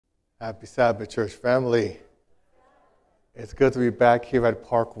Happy Sabbath, church family. It's good to be back here at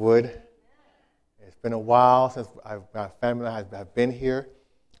Parkwood. It's been a while since my family and I have been here,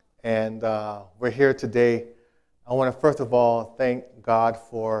 and we're here today. I want to first of all thank God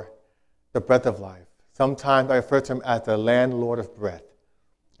for the breath of life. Sometimes I refer to Him as the landlord of breath,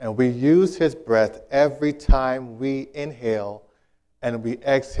 and we use His breath every time we inhale and we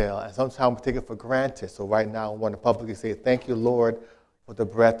exhale, and sometimes we take it for granted. So right now I want to publicly say thank you, Lord, for the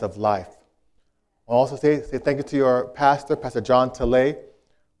breath of life. I also say thank you to your pastor, Pastor John Talley,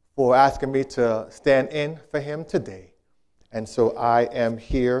 for asking me to stand in for him today. And so I am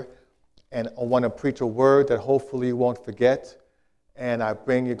here, and I want to preach a word that hopefully you won't forget. And I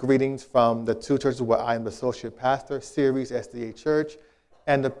bring you greetings from the two churches where I am the associate pastor, Ceres SDA Church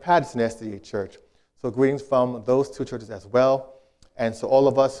and the Patterson SDA Church. So greetings from those two churches as well. And so all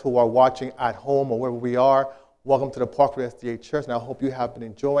of us who are watching at home or wherever we are, welcome to the Parkwood SDA Church, and I hope you have been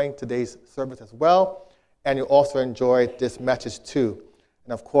enjoying today's service as well, and you also enjoyed this message too.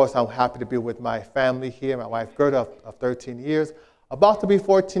 And of course, I'm happy to be with my family here, my wife Gerda of 13 years, about to be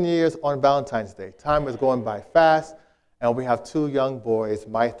 14 years on Valentine's Day. Time is going by fast, and we have two young boys,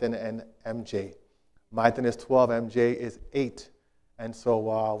 Mython and MJ. Mython is 12, MJ is 8. And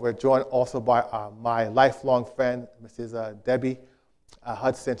so we're joined also by my lifelong friend, Mrs. Debbie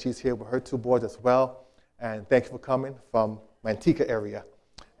Hudson. She's here with her two boys as well. And thank you for coming from Manteca area.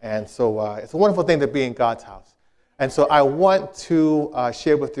 And so it's a wonderful thing to be in God's house. And so I want to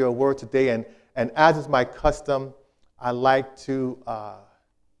share with you a word today. And as is my custom, I like to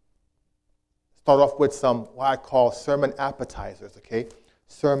start off with some what I call sermon appetizers, okay?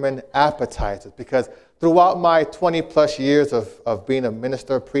 Sermon appetizers. Because throughout my 20-plus years of being a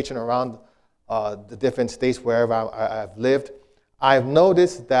minister, preaching around the different states wherever I've lived, I've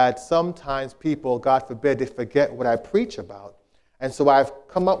noticed that sometimes people, God forbid, they forget what I preach about. And so I've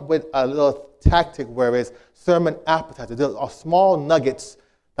come up with a little tactic where it's sermon appetizers. Those are small nuggets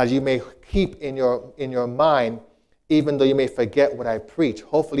that you may keep in your mind, even though you may forget what I preach.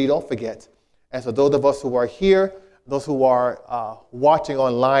 Hopefully you don't forget. And so those of us who are here, those who are watching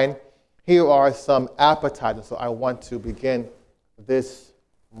online, here are some appetizers. So I want to begin this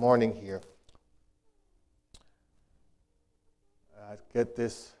morning here. Get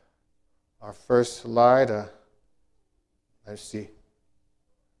this, our first slide. Let's see.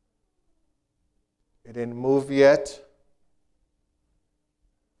 It didn't move yet.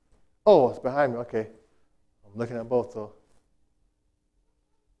 Oh, it's behind me. Okay. I'm looking at both, so.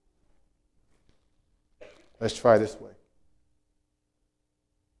 Let's try this way.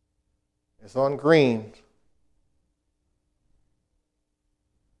 It's on green.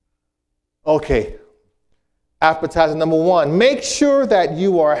 Okay. Appetizer number 1, make sure that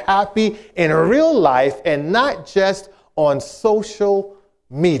you are happy in real life and not just on social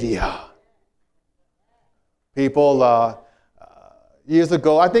media. People, years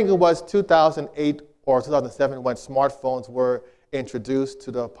ago, I think it was 2008 or 2007 when smartphones were introduced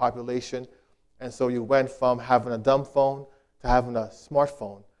to the population. And so you went from having a dumb phone to having a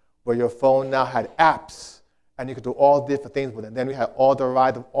smartphone, where your phone now had apps. And you could do all different things with it. And then we had all the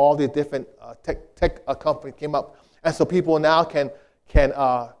rise of all the different tech companies came up. And so people now can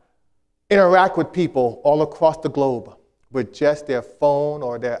interact with people all across the globe with just their phone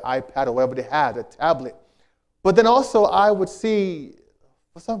or their iPad or whatever they have, their tablet. But then also I would see,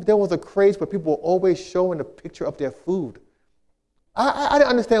 there was a craze where people were always showing a picture of their food. I didn't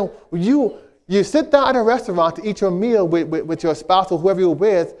understand. You sit down at a restaurant to eat your meal with your spouse or whoever you're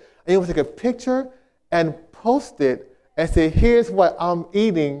with, and you would take a picture and post it and say, here's what I'm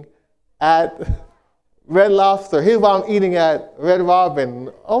eating at Red Lobster. Here's what I'm eating at Red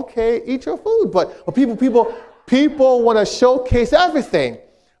Robin. Okay, eat your food. But people want to showcase everything.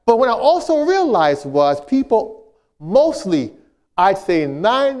 But what I also realized was people mostly, I'd say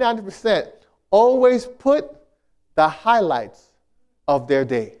 99%, always put the highlights of their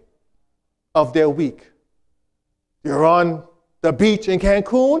day, of their week. You're on the beach in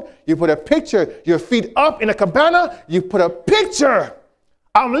Cancun, you put a picture, your feet up in a cabana, you put a picture.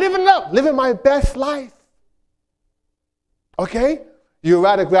 I'm living my best life. Okay? You're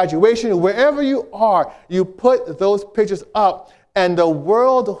at a graduation, wherever you are, you put those pictures up, and the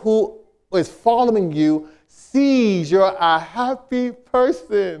world who is following you sees you're a happy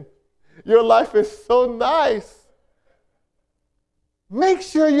person. Your life is so nice. Make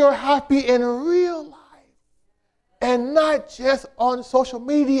sure you're happy in real life. And not just on social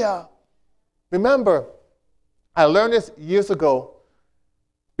media. Remember, I learned this years ago,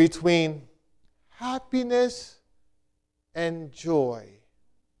 between happiness and joy.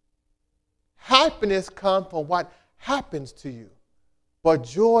 Happiness comes from what happens to you. But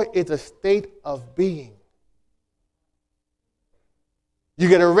joy is a state of being. You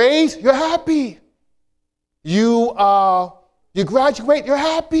get a raise, you're happy. You graduate, you're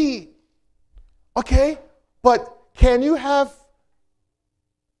happy. Okay? But can you have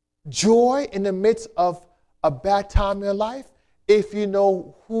joy in the midst of a bad time in your life if you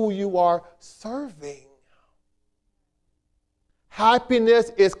know who you are serving?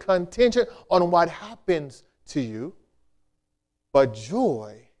 Happiness is contingent on what happens to you, but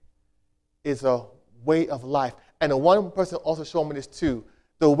joy is a way of life. And the one person also showed me this too.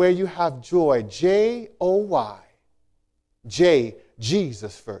 The way you have joy, J-O-Y. J,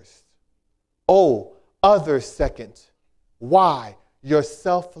 Jesus first. O, others second. Y,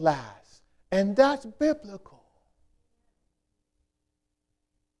 yourself last. And that's biblical.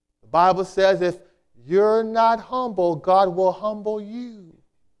 The Bible says if you're not humble, God will humble you.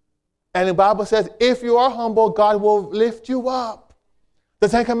 And the Bible says if you are humble, God will lift you up. The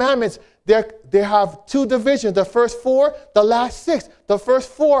Ten Commandments, they have two divisions. The first four, the last six. The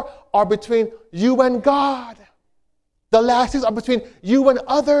first four are between you and God. The last six are between you and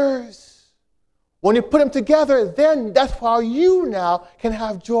others. When you put them together, then that's how you now can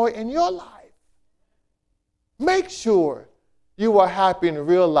have joy in your life. Make sure you are happy in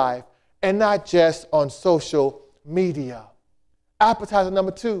real life and not just on social media. Appetizer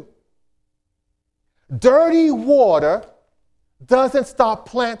number 2. Dirty water doesn't stop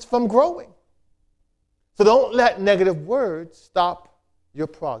plants from growing. So don't let negative words stop your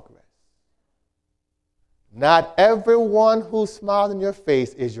progress. Not everyone who smiles in your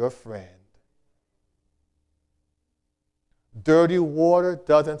face is your friend. Dirty water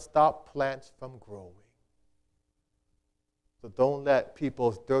doesn't stop plants from growing. So don't let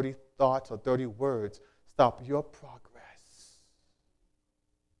people's dirty thoughts or dirty words stop your progress.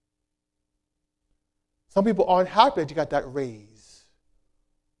 Some people aren't happy that you got that raise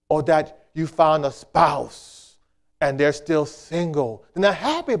or that you found a spouse and they're still single. They're not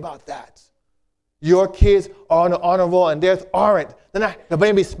happy about that. Your kids are on the honor roll and theirs aren't. They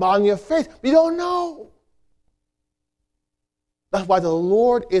may be smiling in your face, but you don't know. That's why the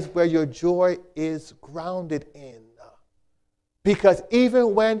Lord is where your joy is grounded in. Because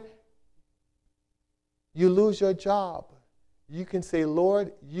even when you lose your job, you can say,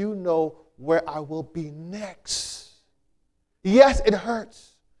 Lord, you know where I will be next. Yes, it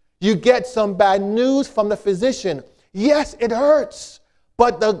hurts. You get some bad news from the physician. Yes, it hurts.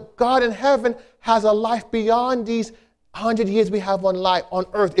 But the God in heaven has a life beyond these 100 years we have on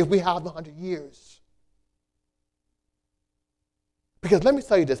earth if we have 100 years. Because let me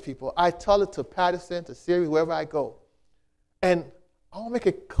tell you this, people. I tell it to Patterson, to Siri, wherever I go. And I want to make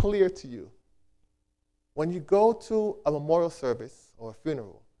it clear to you. When you go to a memorial service or a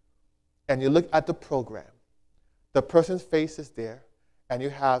funeral and you look at the program, the person's face is there and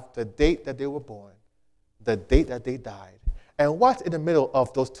you have the date that they were born, the date that they died. And what's in the middle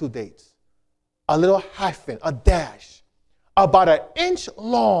of those two dates? A little hyphen, a dash, about 1 inch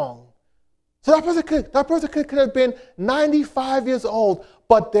long. So that person could have been 95 years old,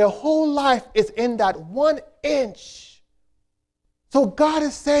 but their whole life is in that 1 inch. So God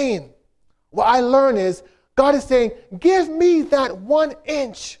is saying, what I learned is, God is saying, give me that 1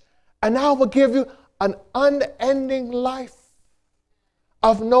 inch, and I will give you an unending life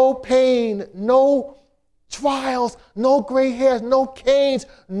of no pain, no trials, no gray hairs, no canes,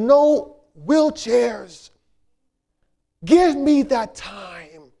 no wheelchairs. Give me that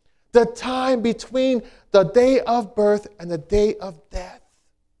time, the time between the day of birth and the day of death.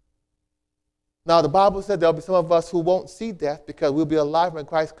 Now, the Bible said there'll be some of us who won't see death because we'll be alive when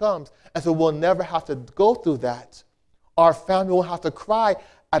Christ comes. And so we'll never have to go through that. Our family won't have to cry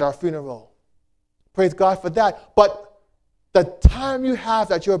at our funeral. Praise God for that. But the time you have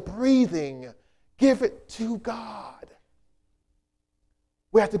that you're breathing, give it to God.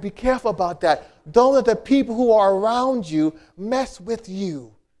 We have to be careful about that. Don't let the people who are around you mess with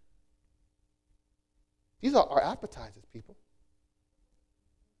you. These are our appetizers, people.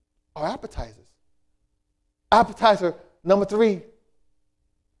 Our appetizers. Appetizer number 3.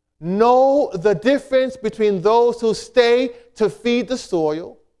 Know the difference between those who stay to feed the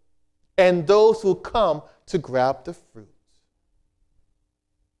soil and those who come to grab the fruit.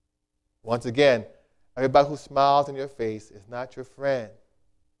 Once again, everybody who smiles in your face is not your friend.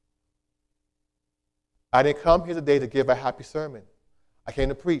 I didn't come here today to give a happy sermon. I came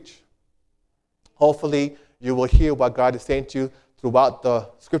to preach. Hopefully, you will hear what God is saying to you throughout the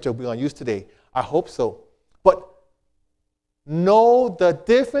scripture we're going to use today. I hope so. But know the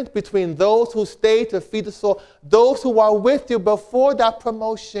difference between those who stay to feed the soul, those who are with you before that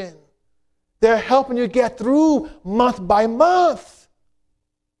promotion. They're helping you get through month by month.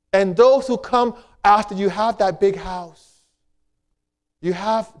 And those who come after you have that big house. You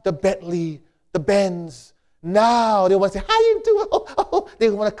have the Bentley, the Benz. Now they want to say, how you doing? Oh. They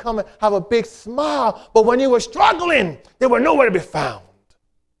want to come and have a big smile. But when you were struggling, they were nowhere to be found.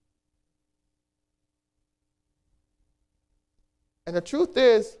 And the truth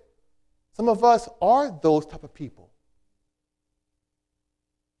is, some of us are those type of people.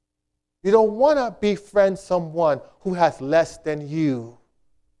 You don't want to befriend someone who has less than you.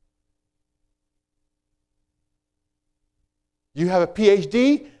 You have a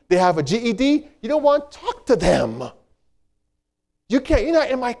PhD, they have a GED, you don't want to talk to them. You're not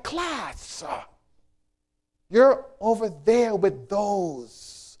in my class. You're over there with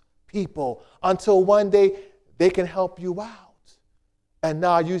those people until one day they can help you out. And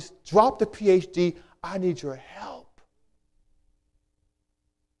now you drop the PhD, I need your help.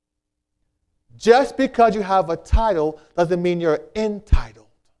 Just because you have a title doesn't mean you're entitled.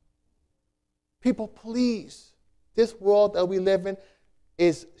 People, please, this world that we live in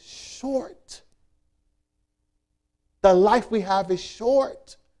is short. The life we have is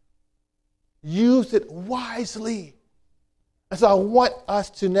short. Use it wisely. And so I want us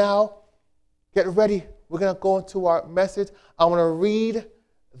to now get ready. We're going to go into our message. I want to read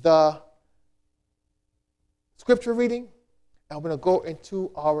the scripture reading. And I'm going to go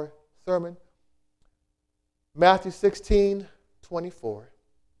into our sermon. Matthew 16:24.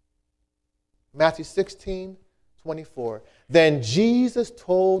 Matthew 16:24. Then Jesus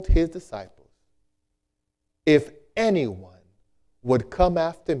told his disciples, if anyone would come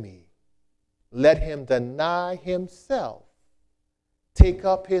after me, let him deny himself, take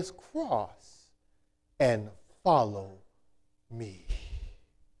up his cross, and follow me.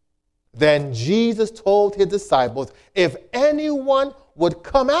 Then Jesus told his disciples, if anyone would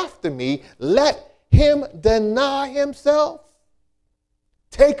come after me, let him deny himself,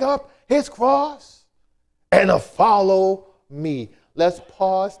 take up his cross, and follow me. Let's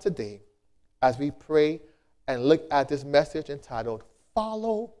pause today as we pray and look at this message entitled,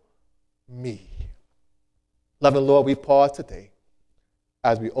 Follow Me. Loving Lord, we pause today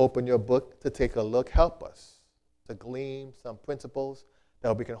as we open your book to take a look. Help us to glean some principles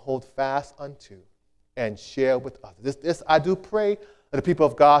that we can hold fast unto and share with others. This I do pray that the people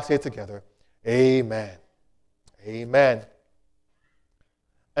of God say together, amen. Amen.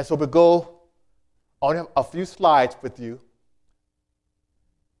 And so we go on a few slides with you.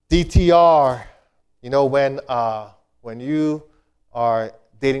 DTR, you know, when you are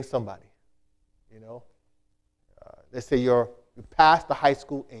dating somebody, you know, let's say you're past the high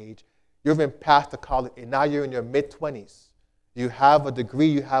school age, you've been past the college, and now you're in your mid-20s. You have a degree,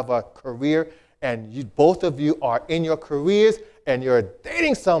 you have a career, and both of you are in your careers, and you're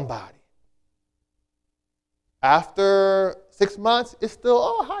dating somebody. After 6 months, it's still,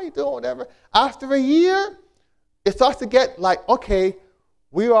 oh, how you doing, whatever. After a year, it starts to get like, okay,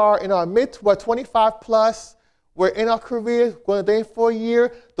 we are in our we're 25 plus, we're in our careers, going to date for a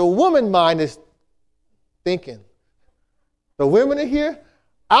year. The woman mind is thinking. The women are here.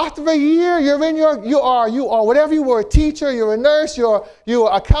 After a year, you are whatever you were, a teacher, you're a nurse, you're an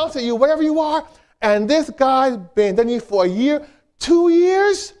accountant, you whatever you are, and this guy's been dating you for a year, 2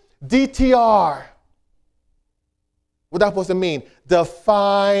 years, DTR. What that supposed to mean?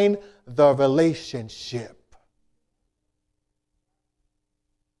 Define the relationship.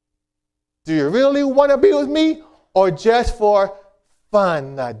 Do you really want to be with me or just for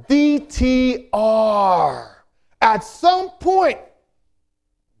fun? DTR. At some point,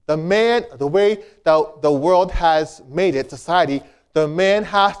 the man, the way that the world has made it, society, the man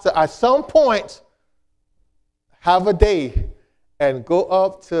has to, at some point, have a day and go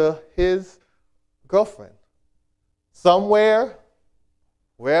up to his girlfriend. Somewhere,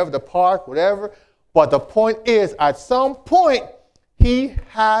 wherever, the park, whatever. But the point is, at some point, he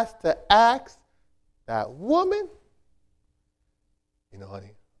has to ask that woman, you know,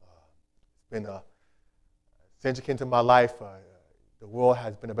 honey, it's been since you came to my life, the world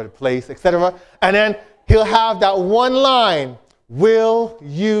has been a better place, etc. And then he'll have that one line, will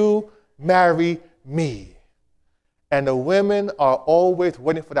you marry me? And the women are always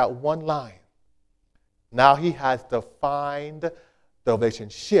waiting for that one line. Now he has defined the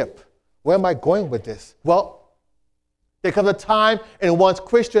relationship. Where am I going with this? Well, there comes a time in one's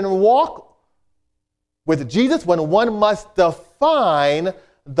Christian walk with Jesus when one must define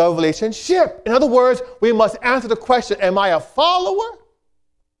the relationship. In other words, we must answer the question, am I a follower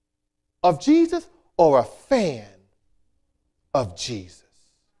of Jesus or a fan of Jesus?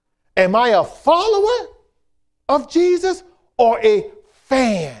 Am I a follower of Jesus or a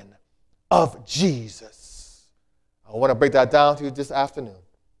fan of Jesus? I want to break that down to you this afternoon.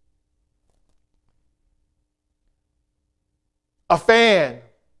 A fan.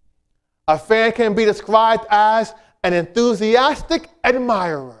 A fan can be described as an enthusiastic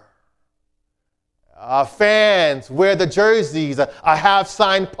admirer. Fans wear the jerseys, have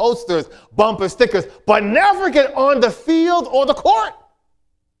signed posters, bumper stickers, but never get on the field or the court.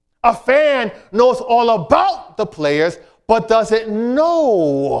 A fan knows all about the players, but doesn't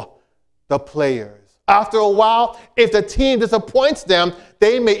know the players. After a while, if the team disappoints them,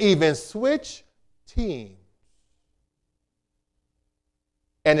 they may even switch teams.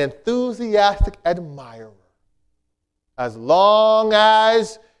 An enthusiastic admirer. As long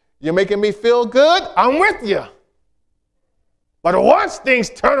as you're making me feel good, I'm with you. But once things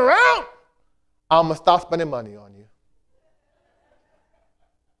turn around, I'm going to stop spending money on you.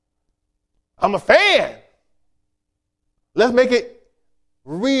 I'm a fan. Let's make it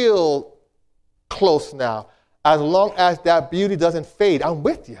real close now. As long as that beauty doesn't fade, I'm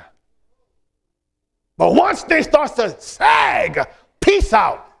with you. But once things start to sag, peace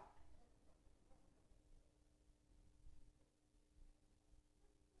out.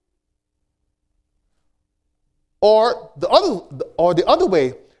 Or the other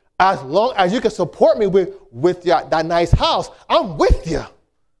way, as long as you can support me with that nice house, I'm with you.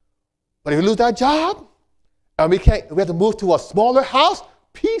 But if you lose that job and we have to move to a smaller house,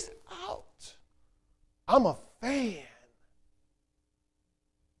 peace out. I'm a fan.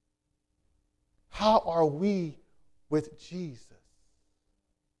 How are we with Jesus?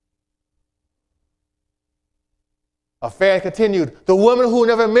 A fan continued, the woman who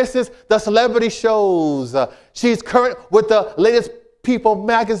never misses the celebrity shows. She's current with the latest People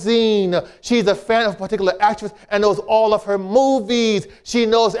magazine. She's a fan of a particular actress and knows all of her movies. She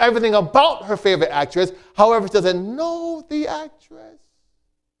knows everything about her favorite actress. However, she doesn't know the actress.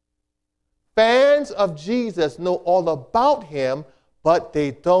 Fans of Jesus know all about him, but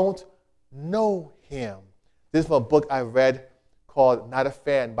they don't know him. This is from a book I read called Not a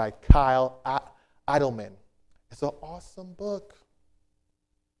Fan by Kyle Idleman. It's an awesome book.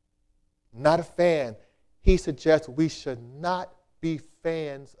 Not a fan. He suggests we should not be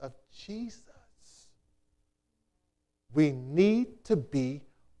fans of Jesus. We need to be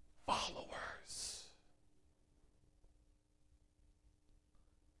followers.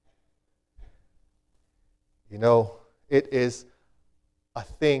 You know, it is a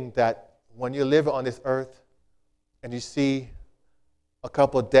thing that when you live on this earth and you see a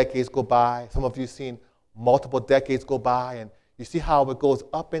couple of decades go by, some of you have seen multiple decades go by, and you see how it goes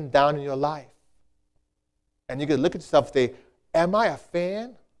up and down in your life. And you can look at yourself and say, am I a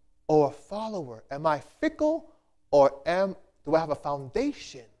fan or a follower? Am I fickle or do I have a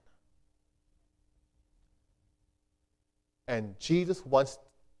foundation? And Jesus wants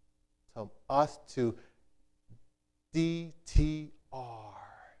us to DTR,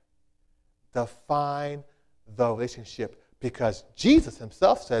 define the relationship, because Jesus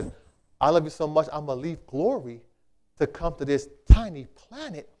himself said, I love you so much, I'm going to leave glory to come to this tiny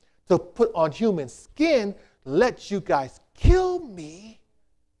planet to put on human skin, let you guys kill me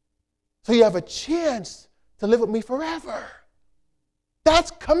so you have a chance to live with me forever. That's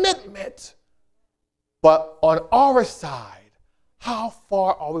commitment. But on our side, how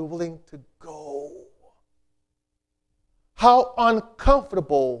far are we willing to go? How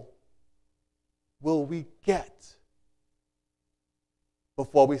uncomfortable will we get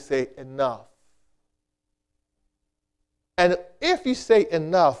before we say enough? And if you say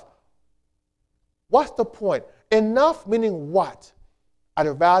enough, what's the point? Enough meaning what? I'd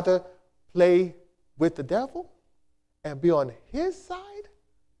rather play with the devil and be on his side?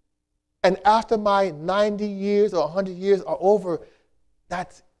 And after my 90 years or 100 years are over,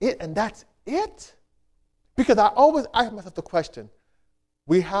 that's it and that's it? Because I always ask myself the question,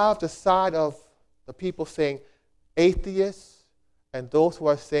 we have the side of the people saying atheists and those who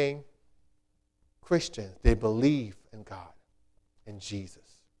are saying Christians, they believe in God, in Jesus.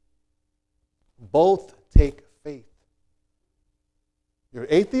 Both take faith. You're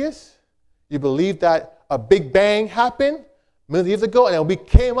atheist, you believe that a big bang happened millions of years ago and then we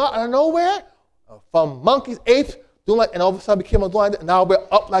came out of nowhere from monkeys, apes, doing like, and all of a sudden became a doing like, and now we're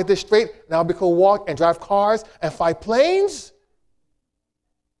up like this straight, now we can walk and drive cars and fly planes.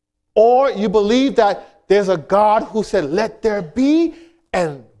 Or you believe that there's a God who said, let there be,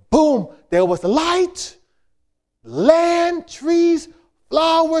 and boom, there was the light, land, trees,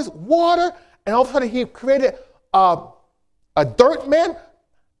 flowers, water, and all of a sudden he created a dirt man.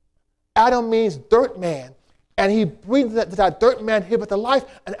 Adam means dirt man. And he breathed that dirt man here with the life,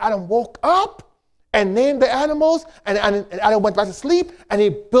 and Adam woke up and named the animals, and Adam went back to sleep, and he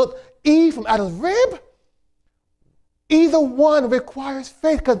built Eve from Adam's rib. Either one requires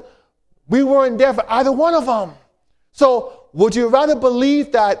faith, because we weren't there for either one of them. So would you rather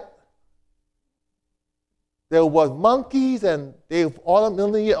believe that there was monkeys and they all a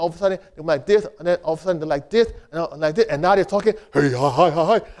million years, all of a sudden they're like this, and then all of a sudden they're like this, and like this, and now they're talking, hey, hi, hi,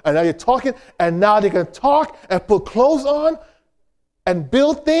 hi, and now they're talking, and now they can talk and put clothes on and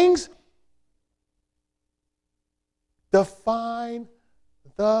build things? Define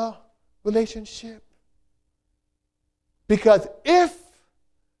the relationship. Because if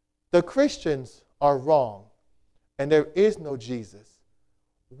the Christians are wrong and there is no Jesus,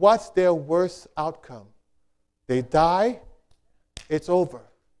 what's their worst outcome? They die, it's over.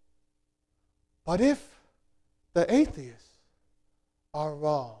 But if the atheists are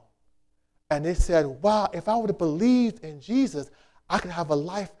wrong and they said, wow, if I would have believed in Jesus, I could have a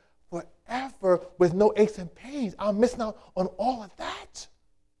life forever with no aches and pains. I'm missing out on all of that.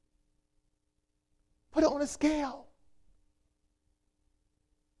 Put it on a scale.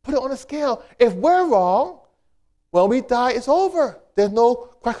 Put it on a scale. If we're wrong, when we die, it's over. There's no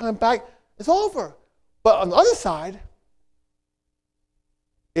Christ coming back. It's over. But on the other side,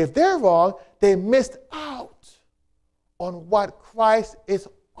 if they're wrong, they missed out on what Christ is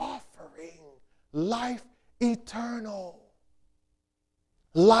offering. Life eternal.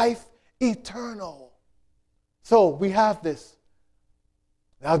 Life eternal. So we have this.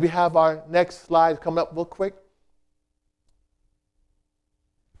 Now we have our next slide coming up real quick.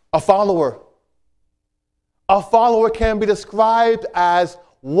 A follower. A follower can be described as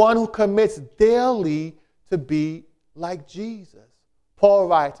one who commits daily to be like Jesus. Paul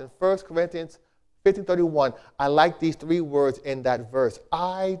writes in 1 Corinthians 15:31, I like these three words in that verse.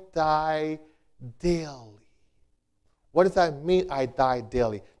 I die daily. What does that mean, I die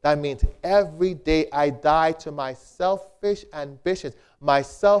daily? That means every day I die to my selfish ambitions, my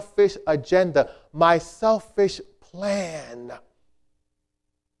selfish agenda, my selfish plan.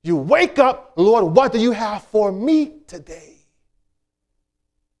 You wake up, Lord, what do you have for me today?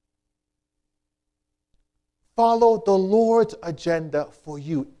 Follow the Lord's agenda for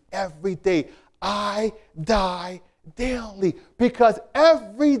you every day. I die daily because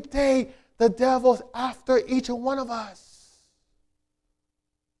every day the devil's after each one of us.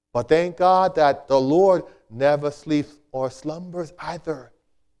 But thank God that the Lord never sleeps or slumbers either.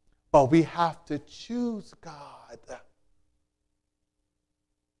 But we have to choose God.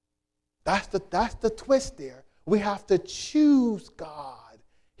 That's the twist there. We have to choose God.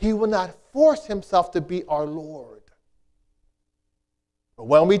 He will not force himself to be our Lord. But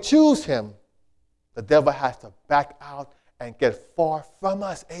when we choose him, the devil has to back out and get far from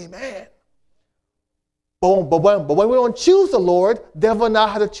us. Amen. But when we don't choose the Lord, the devil now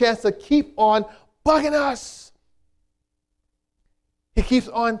has a chance to keep on bugging us. He keeps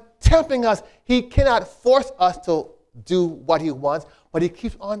on tempting us. He cannot force us to do what he wants, but he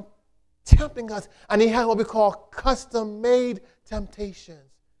keeps on tempting us. And he has what we call custom-made temptations.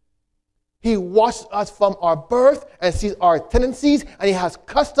 He watches us from our birth and sees our tendencies, and he has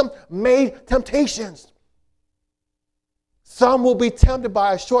custom-made temptations. Some will be tempted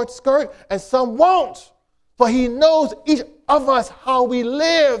by a short skirt, and some won't. For he knows each of us how we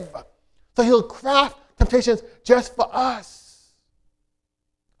live. So he'll craft temptations just for us,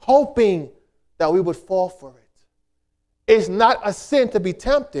 hoping that we would fall for it. It's not a sin to be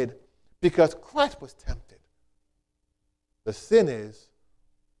tempted because Christ was tempted. The sin is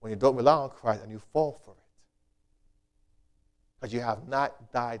when you don't rely on Christ and you fall for it. Because you have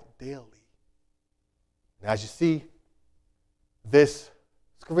not died daily. And as you see this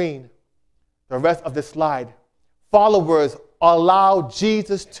screen, the rest of this slide, followers allow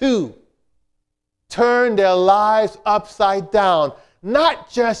Jesus to turn their lives upside down, not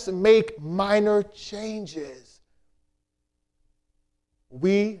just make minor changes.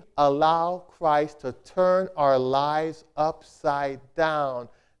 We allow Christ to turn our lives upside down,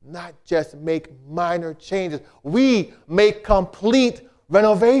 not just make minor changes. We make complete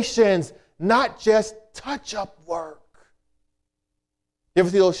renovations, not just touch-up work. You ever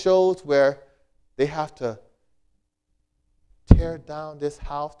see those shows where they have to tear down this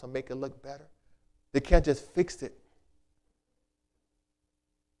house to make it look better? They can't just fix it.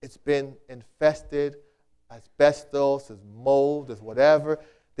 It's been infested, asbestos, there's mold, there's whatever.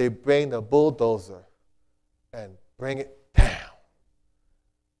 They bring the bulldozer and bring it down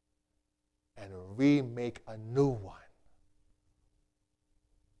and remake a new one.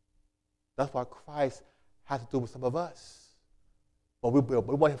 That's what Christ has to do with some of us. But we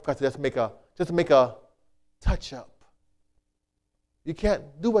want Christ to just make a touch-up. You can't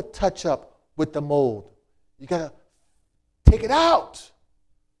do a touch-up with the mold. You got to take it out.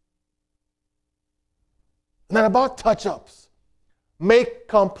 It's not about touch-ups. Make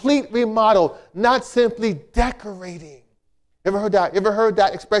complete remodel, not simply decorating. You ever heard that? You ever heard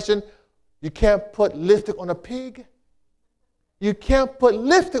that expression? You can't put lipstick on a pig. You can't put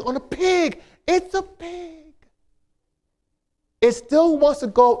lipstick on a pig. It's a pig. It still wants to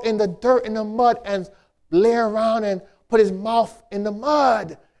go in the dirt, in the mud, and lay around and put his mouth in the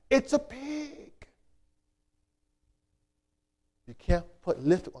mud. It's a pig. You can't put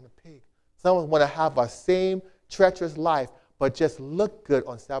lipstick on a pig. Someone want to have a same treacherous life, but just look good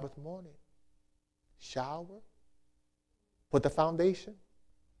on Sabbath morning. Shower, put the foundation,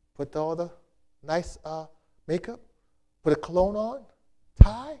 put all the nice makeup, put a cologne on,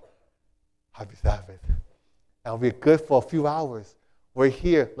 tie. Happy Sabbath. And we're good for a few hours. We're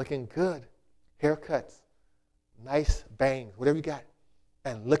here looking good. Haircuts, nice bangs, whatever you got.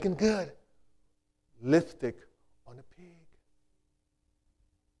 And looking good. Lipstick on the pig.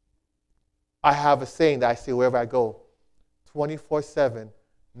 I have a saying that I say wherever I go, 24/7,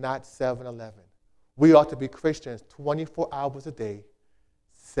 not 7-Eleven. We ought to be Christians 24 hours a day,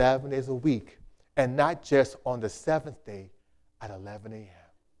 7 days a week, and not just on the 7th day at 11 a.m.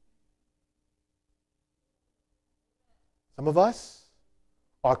 Some of us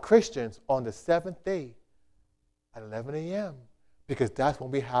are Christians on the 7th day at 11 a.m. because that's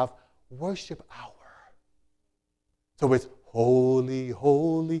when we have worship hour. So it's holy,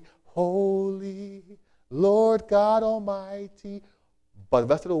 holy, holy, Lord God Almighty. But the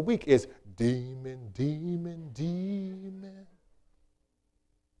rest of the week is demon, demon, demon.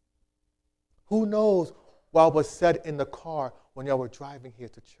 Who knows what was said in the car when y'all were driving here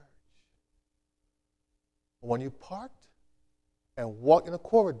to church? When you parked and walked in the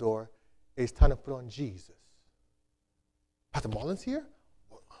corridor, it's time to put on Jesus. Pastor Marlon's here?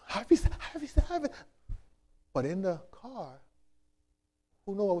 Happy Sabbath. But in the car,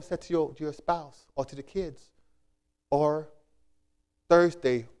 who knows what was said to your spouse or to the kids or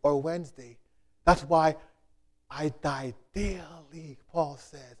Thursday or Wednesday? That's why I die daily, Paul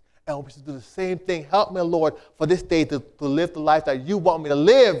says. And we should do the same thing. Help me, Lord, for this day to live the life that you want me to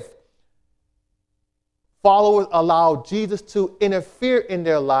live. Followers allow Jesus to interfere in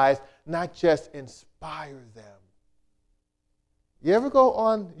their lives, not just inspire them. You ever go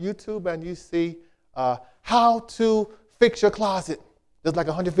on YouTube and you see how to fix your closet? There's like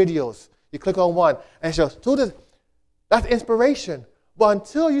 100 videos. You click on one and it shows, do this. That's inspiration. But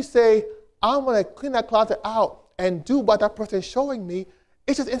until you say, I'm going to clean that closet out and do what that person is showing me,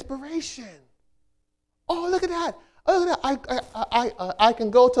 it's just inspiration. Oh, look at that. Oh, look at that. I can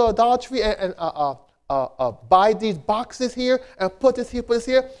go to a Dollar Tree and buy these boxes here and put this here, put this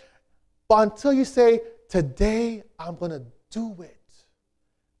here. But until you say, today I'm going to do it,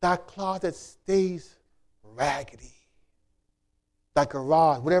 that closet stays raggedy. That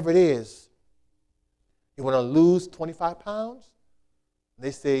garage, whatever it is. You want to lose 25 pounds?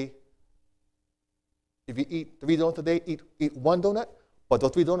 They say, if you eat 3 donuts a day, eat 1 donut. But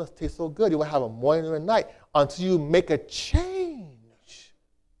those 3 donuts taste so good, you will have a morning and a night until you make a change.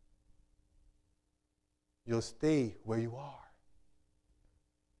 You'll stay where you are.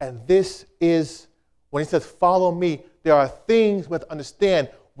 And this is, when he says, follow me, there are things we have to understand.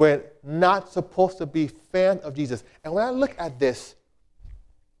 We're not supposed to be fans of Jesus. And when I look at this,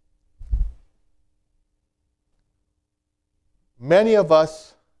 many of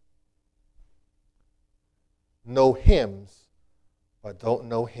us know hymns, but don't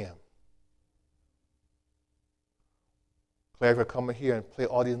know him. Claire will come in here and play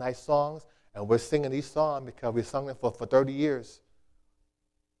all these nice songs, and we're singing these songs because we've sung them for 30 years.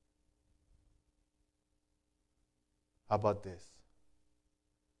 How about this?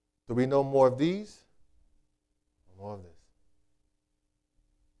 Do we know more of these or more of this?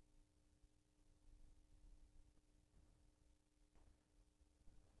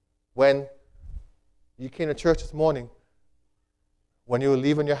 When you came to church this morning, when you were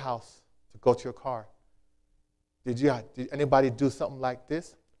leaving your house to go to your car, did anybody do something like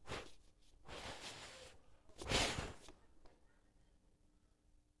this?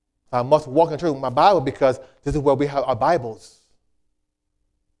 I must walk in church with my Bible because this is where we have our Bibles.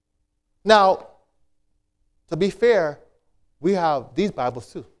 Now, to be fair, we have these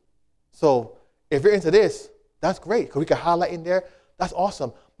Bibles too. So if you're into this, that's great because we can highlight in there. That's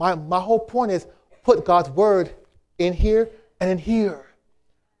awesome. My whole point is put God's word in here and in here.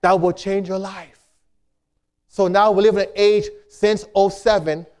 That will change your life. So now we live in an age since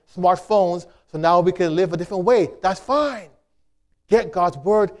 2007, smartphones, so now we can live a different way. That's fine. Get God's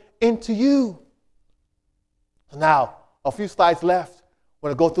word into you. So now, a few slides left. We're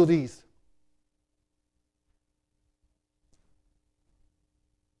going to go through these.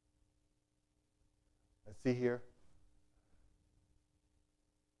 Let's see here.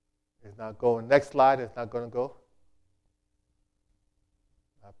 It's not going. Next slide is not going to go.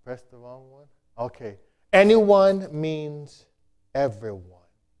 pressed the wrong one. Okay. Anyone means everyone.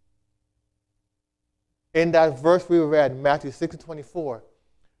 In that verse we read, Matthew 6:24,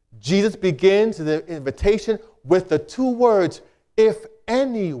 Jesus begins the invitation with the two words, if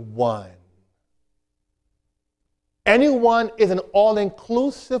anyone. Anyone is an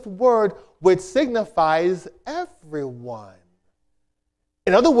all-inclusive word which signifies everyone.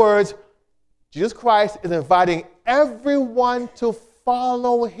 In other words, Jesus Christ is inviting everyone to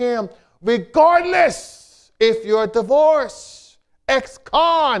follow him, regardless if you're divorced,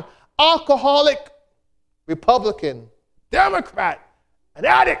 ex-con, alcoholic, Republican, Democrat, an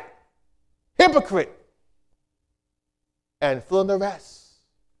addict, hypocrite, and fill in the rest.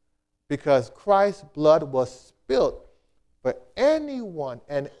 Because Christ's blood was spilled for anyone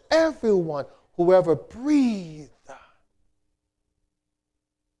and everyone who ever breathed.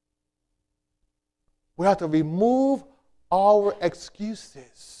 We have to remove our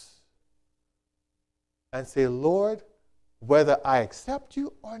excuses and say, Lord, whether I accept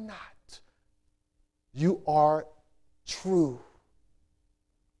you or not, you are true.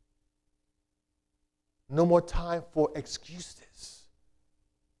 No more time for excuses.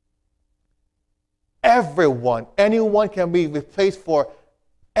 Everyone, anyone can be replaced for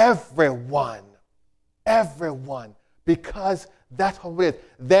everyone. Everyone. Because that's how it is.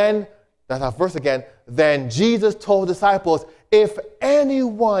 Then, that's our verse again, then Jesus told the disciples, if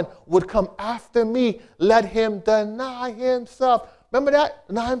anyone would come after me, let him deny himself. Remember that?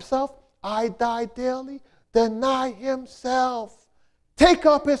 Deny himself? I die daily. Deny himself. Take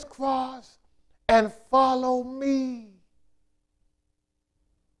up his cross and follow me.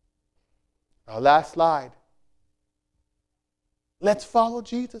 Our last slide. Let's follow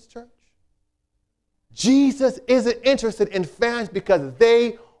Jesus, church. Jesus isn't interested in fans because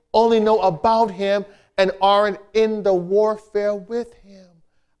they only know about him and aren't in the warfare with him.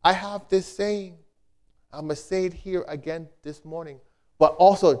 I have this saying. I'm going to say it here again this morning. But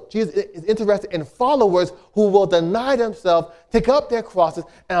also, Jesus is interested in followers who will deny themselves, take up their crosses,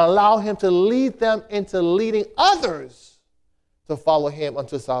 and allow him to lead them into leading others to follow him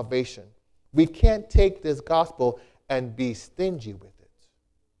unto salvation. We can't take this gospel and be stingy with it.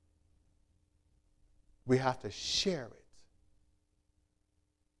 We have to share it.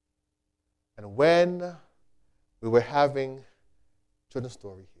 And when we were having children's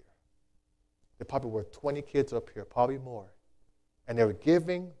story here, there probably were 20 kids up here, probably more. And they were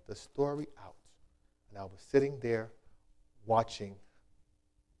giving the story out. And I was sitting there watching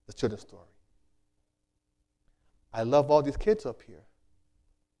the children's story. I love all these kids up here.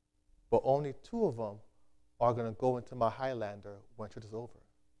 But only 2 of them are going to go into my Highlander when church is over.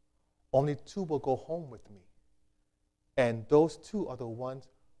 Only 2 will go home with me. And those 2 are the ones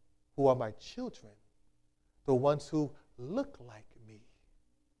who are my children, the ones who look like me.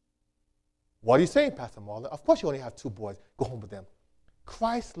 What are you saying, Pastor Marlon? Of course you only have 2 boys. Go home with them.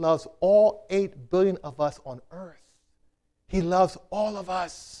 Christ loves all 8 billion of us on earth. He loves all of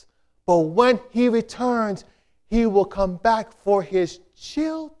us. But when he returns, he will come back for his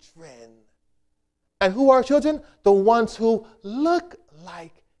children. And who are children? The ones who look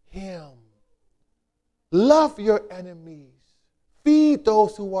like him. Love your enemies. Feed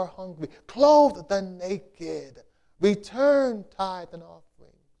those who are hungry. Clothe the naked. Return tithe and offering.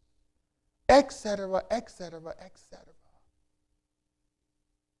 Etc., etc., etc.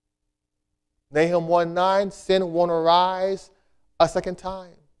 Nahum 1:9, sin won't arise a second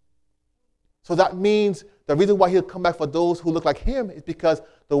time. So that means the reason why he'll come back for those who look like him is because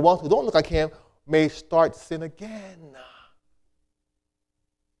the ones who don't look like him may start sin again.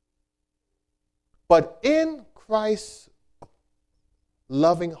 But in Christ's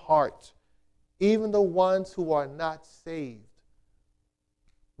loving heart, even the ones who are not saved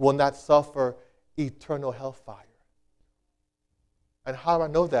will not suffer eternal hellfire. And how do I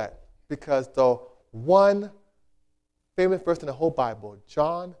know that? Because the one famous verse in the whole Bible,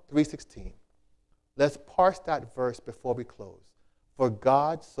 John 3:16. Let's parse that verse before we close. For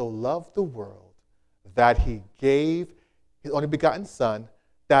God so loved the world that he gave his only begotten Son,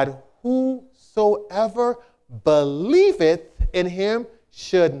 that whosoever believeth in him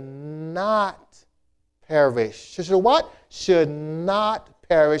should not perish. Should what? Should not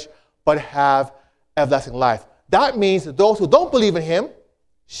perish, but have everlasting life. That means those who don't believe in him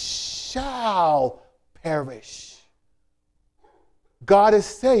shall perish. God is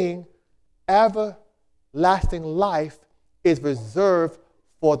saying everlasting life is reserved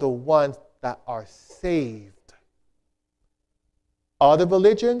for the ones that are saved. Other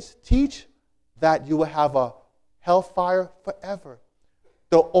religions teach that you will have a hellfire forever.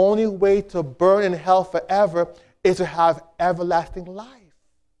 The only way to burn in hell forever is to have everlasting life.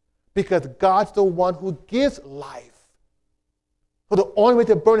 because God's the one who gives life. So the only way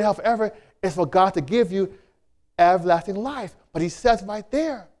to burn in hell forever is for God to give you everlasting life. But he says right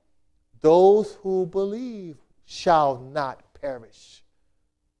there, those who believe shall not perish.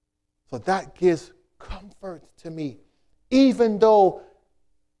 So that gives comfort to me. Even though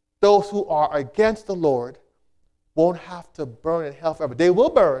those who are against the Lord won't have to burn in hell forever. They will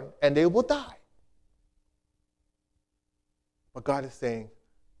burn and they will die. But God is saying,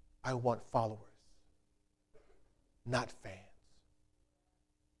 I want followers, not fans.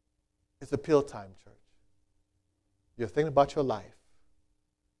 It's appeal time, church. You're thinking about your life.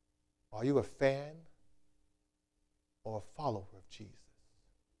 Are you a fan or a follower of Jesus?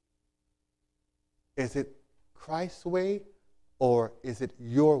 Is it Christ's way or is it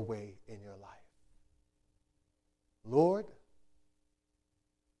your way in your life? Lord,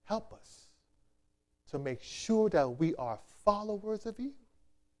 help us to make sure that we are followers of you.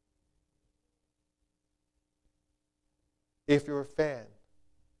 If you're a fan,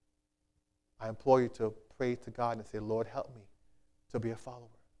 I implore you to pray to God and say, Lord, help me to be a follower.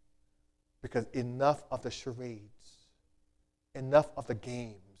 Because enough of the charades, enough of the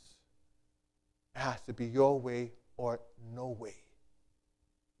games, it has to be your way or no way.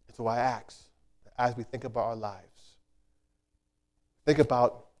 And so I ask, as we think about our lives, think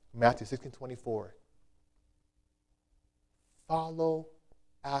about Matthew 16:24. Follow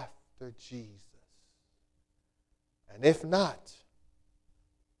after Jesus. And if not,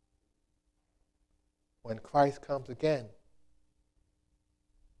 when Christ comes again,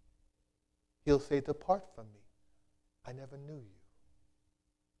 he'll say, depart from me. I never knew you.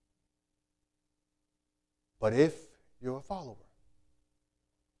 But if you're a follower,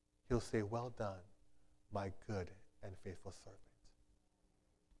 he'll say, well done, my good and faithful servant.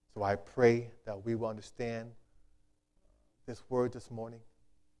 So I pray that we will understand this word this morning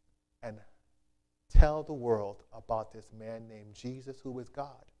and tell the world about this man named Jesus who is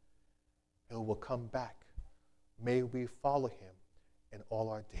God and who will come back. May we follow him in all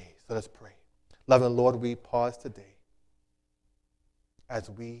our days. So let's pray. Loving Lord, we pause today as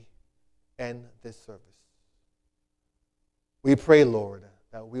we end this service. We pray, Lord,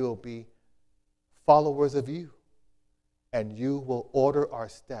 that we will be followers of you and you will order our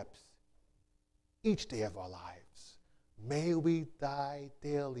steps each day of our lives. May we die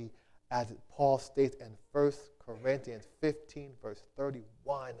daily, as Paul states in 1 Corinthians 15, verse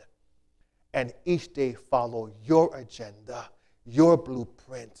 31, and each day follow your agenda, your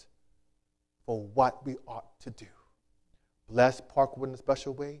blueprint for what we ought to do. Bless Parkwood in a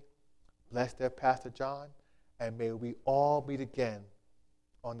special way. Bless their Pastor John. And may we all meet again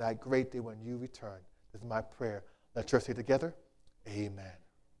on that great day when you return. This is my prayer. Let's church say together, amen.